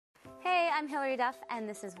I'm Hilary Duff, and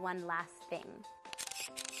this is One Last Thing.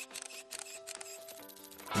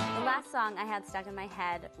 The last song I had stuck in my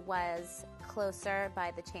head was Closer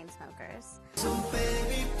by the Chainsmokers. So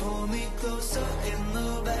baby, pull me closer in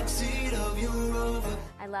the backseat of your Rover.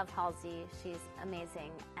 I love Halsey, she's amazing,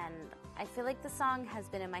 and I feel like the song has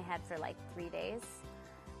been in my head for like 3 days.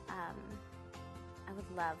 I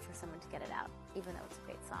would love for someone to get it out, even though it's a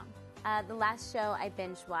great song. The last show I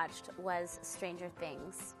binge watched was Stranger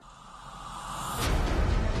Things.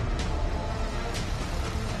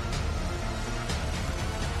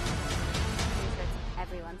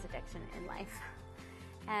 Everyone's addiction in life.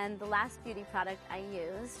 And the last beauty product I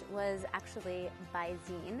used was actually by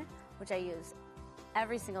Zine, which I use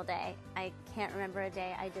every single day. I can't remember a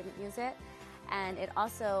day I didn't use it. And it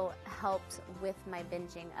also helped with my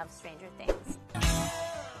binging of Stranger Things.